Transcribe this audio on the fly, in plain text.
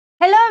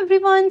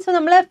everyone. So, we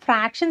will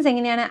fractions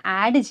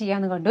add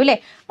kadu le.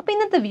 Appo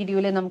innathe video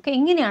le namukku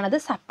enganeyana adu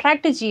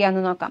subtract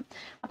cheyannu nokkam.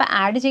 Appo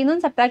add cheyyunnum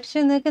subtract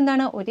cheyyunnadukku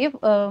endana ore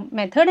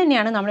method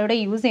thaneyana nammal ivide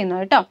use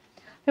cheyyunnathu ട്ടോ.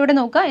 ഇവിടെ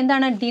നോക്കുക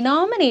എന്താണ്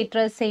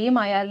denominator same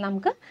ആയാൽ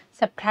നമുക്ക്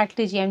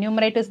subtract ചെയ്യാം,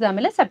 numerators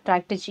തമ്മിൽ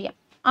subtract ചെയ്യാം.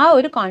 ആ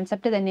ഒരു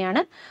കോൺസെപ്റ്റ്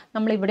തന്നെയാണ്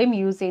നമ്മൾ ഇവിടെയും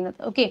യൂസ് ചെയ്യുന്നത്.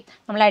 ഓക്കെ,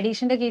 നമ്മൾ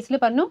അഡീഷൻ്റെ കേസിൽ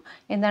പറഞ്ഞു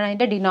എന്താണ്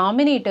അതിൻ്റെ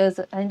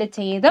ഡിനോമിനേറ്റേഴ്സ്, അതിൻ്റെ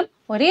ഛേദം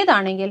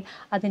ഒരേതാണെങ്കിൽ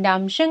അതിൻ്റെ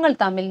അംശങ്ങൾ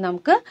തമ്മിൽ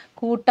നമുക്ക്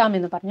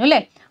കൂട്ടാമെന്ന് പറഞ്ഞു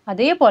അല്ലേ.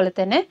 അതേപോലെ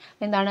തന്നെ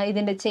എന്താണ്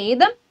ഇതിൻ്റെ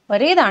ഛേദം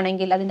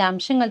ഒരേതാണെങ്കിൽ അതിൻ്റെ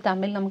അംശങ്ങൾ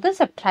തമ്മിൽ നമുക്ക്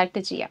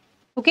സബ്ട്രാക്ട് ചെയ്യാം.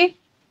 ഓക്കെ,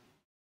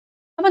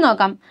 അപ്പോൾ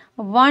നോക്കാം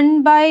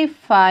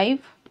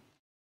 1/5.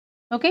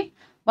 Okay,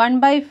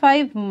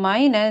 1/5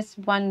 minus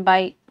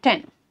 1/10.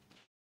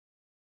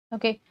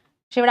 ഓക്കെ,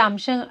 പക്ഷെ ഇവിടെ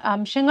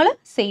അംശങ്ങൾ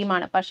സെയിം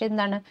ആണ്, പക്ഷെ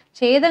എന്താണ്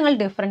ഛേദങ്ങൾ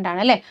ഡിഫറെൻ്റ് ആണ്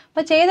അല്ലേ.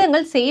 അപ്പോൾ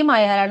ഛേദങ്ങൾ സെയിം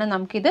ആയാലാണ്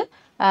നമുക്കിത്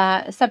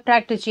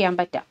സബ്ട്രാക്ട് ചെയ്യാൻ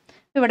പറ്റുക.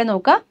 ഇവിടെ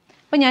നോക്കുക,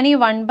 അപ്പോൾ ഞാൻ ഈ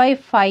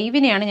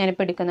 1/5നെയാണ്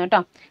ഞാനിപ്പോൾ എടുക്കുന്നത്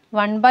കേട്ടോ.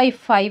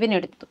 1/5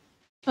 എടുത്തു.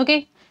 ഓക്കെ,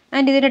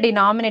 ആൻഡ് ഇതിൻ്റെ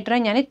ഡിനോമിനേറ്ററെ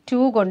ഞാൻ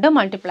 2 കൊണ്ട്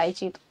മൾട്ടിപ്ലൈ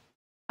ചെയ്തു.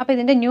 അപ്പോൾ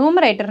ഇതിൻ്റെ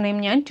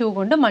ന്യൂമറേറ്ററിനെയും ഞാൻ 2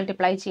 കൊണ്ട്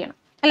മൾട്ടിപ്ലൈ ചെയ്യണം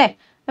അല്ലേ.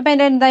 അപ്പോൾ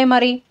എൻ്റെ എന്തായി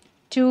മാറി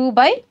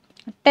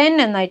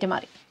 2/10 എന്നായിട്ട്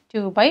മാറി.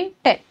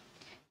 2/10.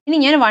 ഇനി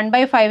ഞാൻ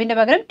 1/5ൻ്റെ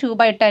പകരം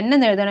 2/10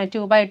 എന്ന് എഴുതണം.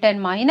 2/10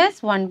 മൈനസ്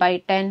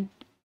 1/10.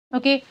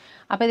 ഓക്കെ,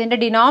 അപ്പോൾ ഇതിൻ്റെ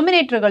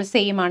ഡിനോമിനേറ്ററുകൾ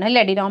സെയിം ആണ്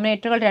അല്ലേ.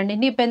 ഡിനോമിനേറ്ററുകൾ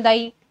രണ്ടിൻ്റെ ഇപ്പം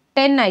എന്തായി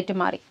 10 ആയിട്ട്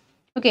മാറി.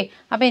 ഓക്കെ,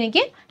 അപ്പോൾ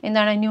എനിക്ക്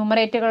എന്താണ്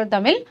ന്യൂമറേറ്ററുകൾ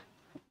തമ്മിൽ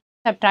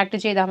സബ്ട്രാക്ട്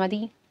ചെയ്താൽ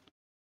മതി.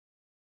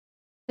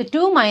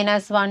 2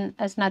 minus 1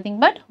 is nothing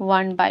but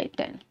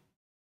 1/10.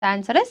 The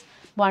answer is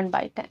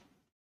 1/10.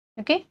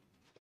 Okay,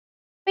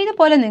 അപ്പോൾ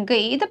ഇതുപോലെ നിങ്ങൾക്ക്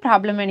ഏത്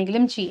പ്രോബ്ലം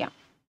വേണമെങ്കിലും ചെയ്യാം.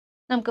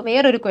 നമുക്ക്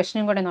വേറൊരു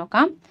ക്വസ്റ്റ്യൻ കൂടെ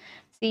നോക്കാം.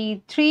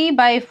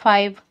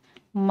 3/5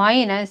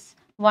 മൈനസ്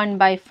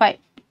 1/5.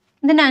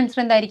 ഇതിൻ്റെ ആൻസർ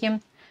എന്തായിരിക്കും?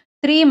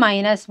 3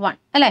 minus 1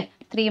 അല്ലേ.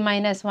 3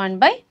 minus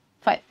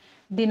 1/5.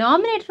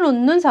 ഡിനോമിനേറ്റർ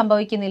ഒന്നും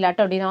സംഭവിക്കുന്നില്ല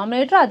കേട്ടോ.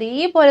 ഡിനോമിനേറ്റർ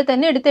അതേപോലെ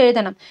തന്നെ എടുത്ത്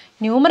എഴുതണം.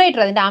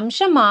 ന്യൂമറേറ്റർ അതിൻ്റെ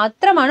അംശം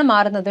മാത്രമാണ്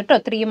മാറുന്നത് കേട്ടോ.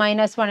 3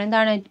 minus 1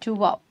 എന്താണ്? 2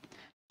 ആവും.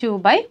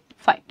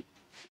 2/5.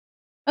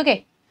 ഓക്കെ,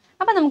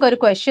 അപ്പം നമുക്കൊരു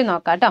ക്വസ്റ്റ്യൻ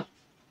നോക്കാം കേട്ടോ.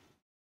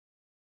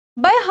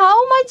 By how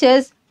much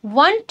is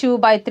 1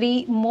 2/3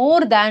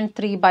 more than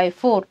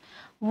 3/4?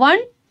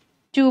 1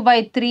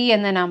 2/3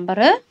 എന്ന number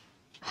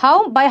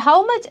by how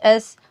much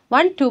is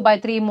 1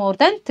 2/3 more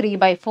than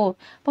 3/4?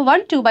 അപ്പോൾ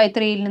 1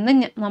 2/3യിൽ നിന്ന്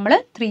നമ്മൾ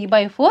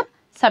 3/4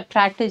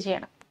 സബ്ട്രാക്ട്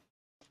ചെയ്യണം.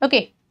 ഓക്കെ,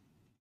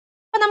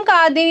 അപ്പോൾ നമുക്ക്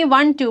ആദ്യം ഈ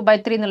 1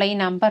 2/3 എന്നുള്ള ഈ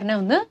നമ്പറിനെ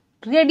ഒന്ന്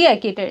റെഡി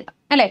ആക്കിയിട്ട് എഴുതാം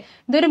അല്ലേ.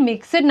 ഇതൊരു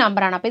മിക്സഡ്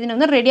നമ്പറാണ്, അപ്പോൾ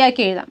ഇതിനൊന്ന് റെഡി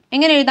ആക്കി എഴുതാം.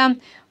 എങ്ങനെ എഴുതാം?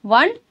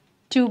 1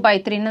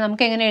 2/3നെ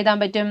നമുക്ക് എങ്ങനെ എഴുതാൻ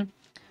പറ്റും?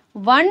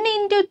 1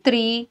 ×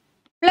 3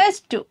 +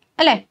 2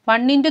 അല്ലേ.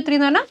 1 × 3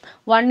 എന്ന് പറഞ്ഞാൽ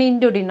 1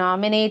 ഇൻറ്റു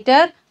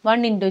ഡിനോമിനേറ്റർ,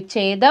 1 ഇൻറ്റു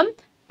ഛേദം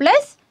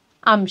പ്ലസ്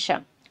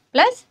അംശം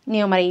plus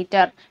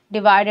numerator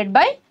divided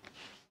by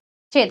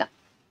ഛേദം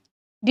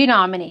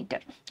denominator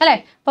അല്ലേ.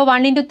 അപ്പോൾ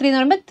 1 × 3 എന്ന്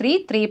പറയുമ്പോൾ 3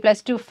 3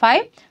 + 2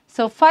 5.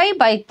 സോ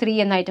 5/3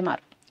 എന്നായിട്ട്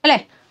മാറും അല്ലേ.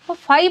 അപ്പോൾ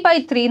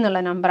 5/3 എന്നുള്ള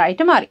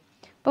നമ്പറായിട്ട് മാറി.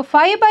 അപ്പോൾ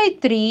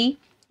 5/3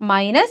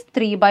 മൈനസ്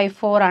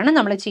 3/4 ആണ്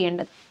നമ്മൾ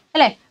ചെയ്യേണ്ടത്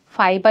അല്ലേ.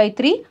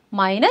 5/3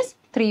 മൈനസ്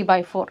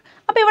 3/4.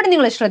 അപ്പോൾ ഇവിടെ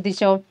നിങ്ങൾ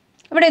ശ്രദ്ധിച്ചോ,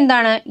 ഇവിടെ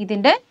എന്താണ്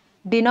ഇതിൻ്റെ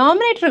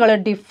ഡിനോമിനേറ്ററുകൾ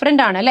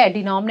ഡിഫറെൻ്റ് ആണ് അല്ലേ.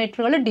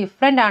 ഡിനോമിനേറ്ററുകൾ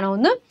ഡിഫറെൻ്റ് ആണ്.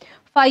 ഒന്ന്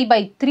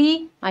 5/3,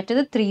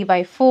 മറ്റത്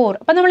 3/4.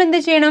 അപ്പം നമ്മൾ എന്ത്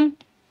ചെയ്യണം?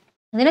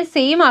 ഇതിനെ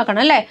സെയിം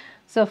ആക്കണം അല്ലേ.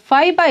 So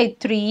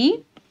 5/3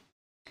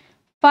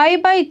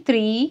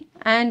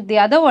 and the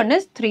other one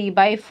is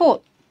 3/4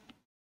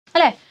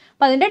 അല്ലേ.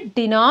 അപ്പം അതിൻ്റെ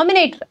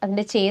ഡിനോമിനേറ്റർ,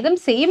 അതിൻ്റെ ഛേദം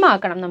സെയിം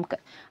ആക്കണം നമുക്ക്.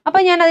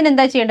 അപ്പം ഞാൻ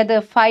അതിനെന്താ ചെയ്യേണ്ടത്?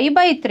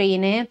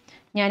 5/3നെ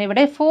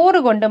ഞാനിവിടെ 4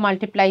 കൊണ്ട്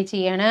മൾട്ടിപ്ലൈ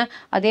ചെയ്യാണ്.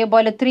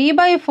 അതേപോലെ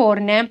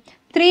 3/4നെ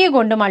 3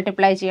 കൊണ്ട്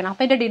മൾട്ടിപ്ലൈ ചെയ്യണം.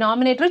 അപ്പോൾ എൻ്റെ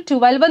ഡിനോമിനേറ്റർ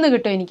 12 എന്ന്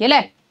കിട്ടും എനിക്ക്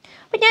അല്ലേ.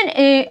 അപ്പം ഞാൻ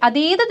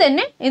അതേത്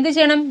തന്നെ എന്ത്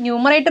ചെയ്യണം?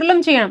 ന്യൂമറേറ്ററിലും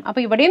ചെയ്യണം.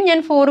 അപ്പോൾ ഇവിടെയും ഞാൻ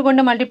 4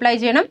 കൊണ്ട് മൾട്ടിപ്ലൈ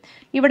ചെയ്യണം,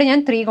 ഇവിടെ ഞാൻ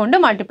 3 കൊണ്ട്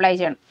മൾട്ടിപ്ലൈ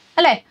ചെയ്യണം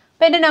അല്ലേ.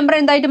 അപ്പോൾ എൻ്റെ നമ്പർ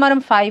എന്തായിട്ട് മാറും?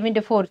 5 ×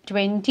 4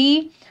 20.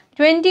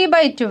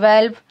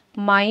 20/12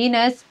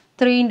 മൈനസ്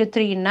 3 ×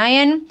 3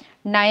 9.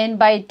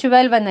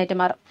 9/12 എന്നായിട്ട്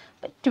മാറും.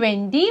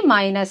 20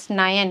 മൈനസ്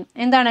 9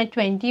 എന്താണ്?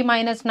 20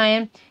 മൈനസ്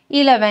 9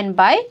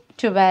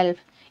 11/12.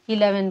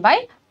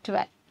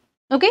 11/12.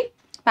 Okay,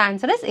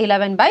 answer is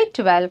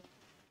 11/12.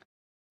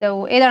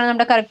 ഏതാണ്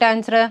നമ്മുടെ കറക്റ്റ്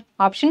ആൻസർ?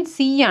 ഓപ്ഷൻ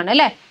സി ആണ്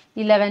അല്ലേ.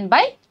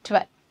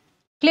 11/12.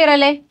 ക്ലിയർ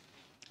അല്ലേ?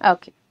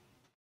 ഓക്കെ,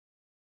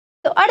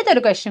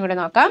 അടുത്തൊരു ക്വസ്റ്റ്യൻ കൂടെ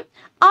നോക്കാം.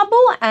 Abu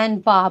and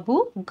Babu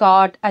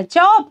got A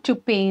job to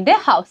paint A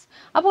house.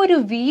 അപ്പോൾ ഒരു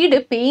വീട്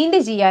പെയിന്റ്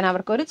ചെയ്യാൻ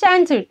അവർക്ക് ഒരു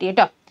ചാൻസ് കിട്ടി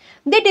കേട്ടോ.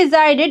 The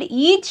decided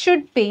each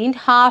should paint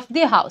half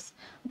the house.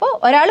 അപ്പോൾ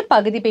ഒരാൾ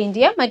പകുതി പെയിന്റ്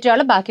ചെയ്യാം,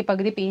 മറ്റൊരാൾ ബാക്കി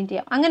പകുതി പെയിന്റ്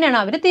ചെയ്യാം. അങ്ങനെയാണ്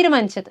അവർ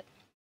തീരുമാനിച്ചത്.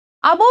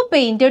 Abu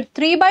painted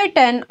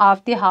 3/10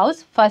 of the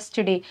house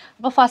first day.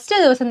 അപ്പോൾ ഫസ്റ്റ്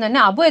ദിവസം തന്നെ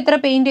അബു എത്ര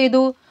പെയിന്റ്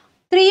ചെയ്തു?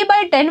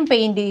 3/10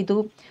 പെയിന്റ് ചെയ്തു.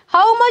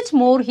 How much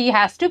more he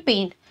has to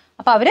paint?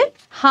 അപ്പോൾ അവർ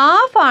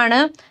ഹാഫ് ആണ്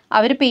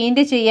അവർ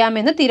പെയിന്റ്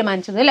ചെയ്യാമെന്ന്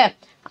തീരുമാനിച്ചത് അല്ലേ.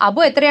 അബു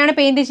എത്രയാണ്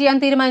പെയിന്റ് ചെയ്യാൻ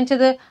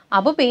തീരുമാനിച്ചത്?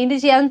 അബു പെയിന്റ്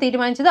ചെയ്യാൻ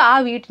തീരുമാനിച്ചത് ആ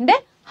വീട്ടിൻ്റെ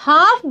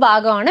ഹാഫ്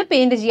ഭാഗമാണ്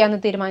പെയിന്റ് ചെയ്യാമെന്ന്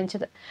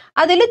തീരുമാനിച്ചത്.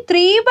 അതിൽ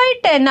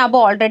 3/10 അബു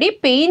ഓൾറെഡി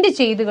പെയിന്റ്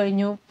ചെയ്ത്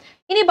കഴിഞ്ഞു.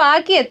 ഇനി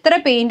ബാക്കി എത്ര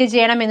പെയിന്റ്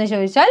ചെയ്യണം എന്ന്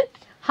ചോദിച്ചാൽ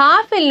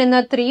ഹാഫിൽ നിന്ന്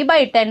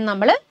 3/10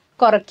 നമ്മൾ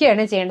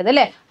കുറയ്ക്കുകയാണ് ചെയ്യേണ്ടത്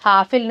അല്ലേ.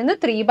 ഹാഫിൽ നിന്ന്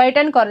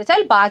 3/10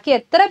 കുറച്ചാൽ ബാക്കി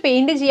എത്ര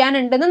പെയിന്റ്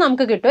ചെയ്യാനുണ്ടെന്ന്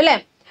നമുക്ക് കിട്ടും അല്ലേ.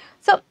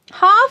 സോ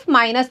ഹാഫ്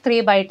മൈനസ്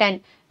 3/10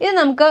 ഇത്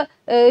നമുക്ക്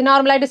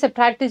നോർമലായിട്ട്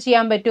സബ്ട്രാക്ട്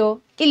ചെയ്യാൻ പറ്റുമോ?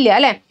 ഇല്ല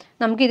അല്ലേ.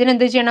 നമുക്ക്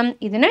ഇതിനെന്ത് ചെയ്യണം?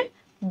 ഇതിന്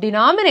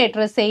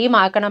ഡിനോമിനേറ്റർ സെയിം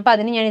ആക്കണം. അപ്പം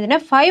അതിന് ഞാൻ ഇതിനെ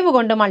 5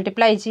 കൊണ്ട്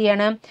മൾട്ടിപ്ലൈ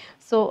ചെയ്യണം.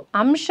 സോ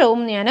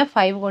അംശവും ഞാൻ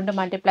 5 കൊണ്ട്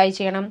മൾട്ടിപ്ലൈ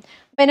ചെയ്യണം.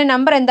 അപ്പം എൻ്റെ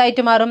നമ്പർ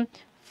എന്തായിട്ട് മാറും?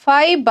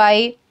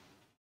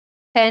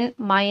 5/10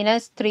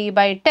 മൈനസ്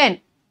 3/10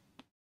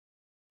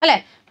 അല്ലേ.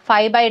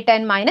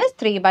 5/10 മൈനസ്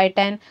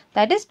 3/10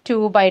 ദാറ്റ് ഈസ്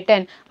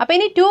 2/10. അപ്പം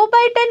ഇനി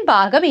 2/10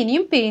 ഭാഗം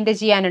ഇനിയും പെയിന്റ്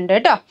ചെയ്യാനുണ്ട്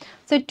കേട്ടോ.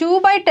 So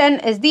 2/10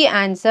 is the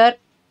answer.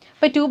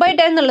 അപ്പോൾ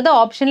 2/10 എന്നുള്ളത്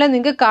ഓപ്ഷനിൽ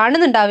നിങ്ങൾക്ക്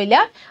കാണുന്നുണ്ടാവില്ല.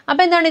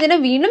 അപ്പോൾ എന്താണ്, ഇതിനെ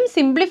വീണ്ടും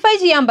സിംപ്ലിഫൈ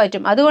ചെയ്യാൻ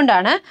പറ്റും,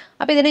 അതുകൊണ്ടാണ്.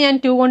 അപ്പോൾ ഇതിനെ ഞാൻ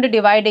 2 കൊണ്ട്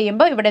ഡിവൈഡ്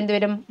ചെയ്യുമ്പോൾ ഇവിടെ എന്ത്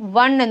വരും?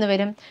 1 എന്ന്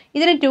വരും.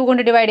 ഇതിനെ 2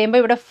 കൊണ്ട് ഡിവൈഡ്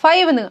ചെയ്യുമ്പോൾ ഇവിടെ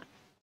 5 എന്ന്.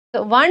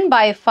 So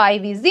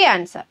 1/5 is the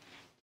answer.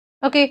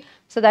 Okay,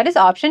 so that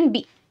is option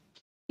B.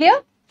 Clear?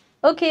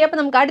 Okay, അപ്പോൾ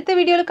നമുക്ക് അടുത്ത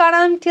വീഡിയോയിൽ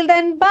കാണാം. Till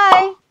then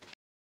bye.